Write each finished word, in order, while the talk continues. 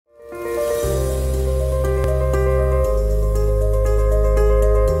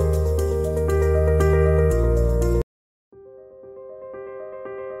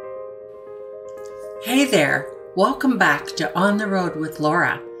Welcome back to On the Road with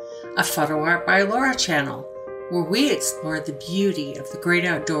Laura, a Photo Art by Laura channel, where we explore the beauty of the great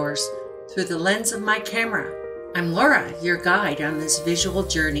outdoors through the lens of my camera. I'm Laura, your guide on this visual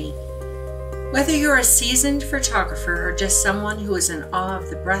journey. Whether you're a seasoned photographer or just someone who is in awe of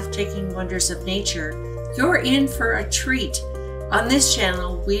the breathtaking wonders of nature, you're in for a treat. On this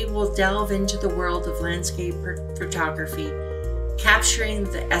channel, we will delve into the world of landscape photography, capturing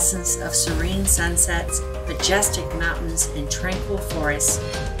the essence of serene sunsets, majestic mountains, and tranquil forests.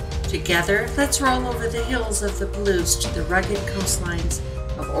 Together, let's roll over the hills of the Blues to the rugged coastlines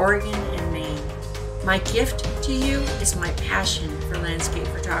of Oregon and Maine. My gift to you is my passion for landscape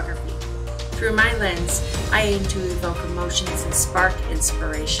photography. Through my lens, I aim to evoke emotions and spark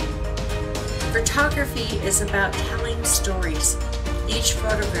inspiration. Photography is about telling stories. Each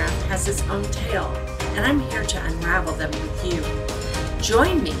photograph has its own tale, and I'm here to unravel them with you.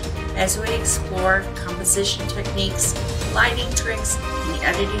 Join me as we explore composition techniques, lighting tricks, and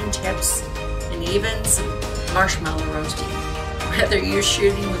editing tips, and even some marshmallow roasting. Whether you're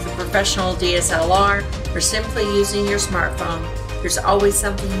shooting with a professional DSLR or simply using your smartphone, there's always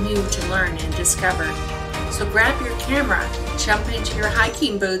something new to learn and discover. So grab your camera, jump into your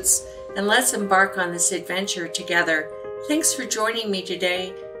hiking boots, and let's embark on this adventure together. Thanks for joining me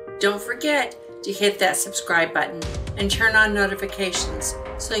today. Don't forget to hit that subscribe button and turn on notifications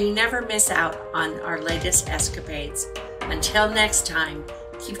so you never miss out on our latest escapades. Until next time,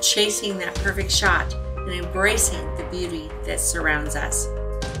 keep chasing that perfect shot and embracing the beauty that surrounds us.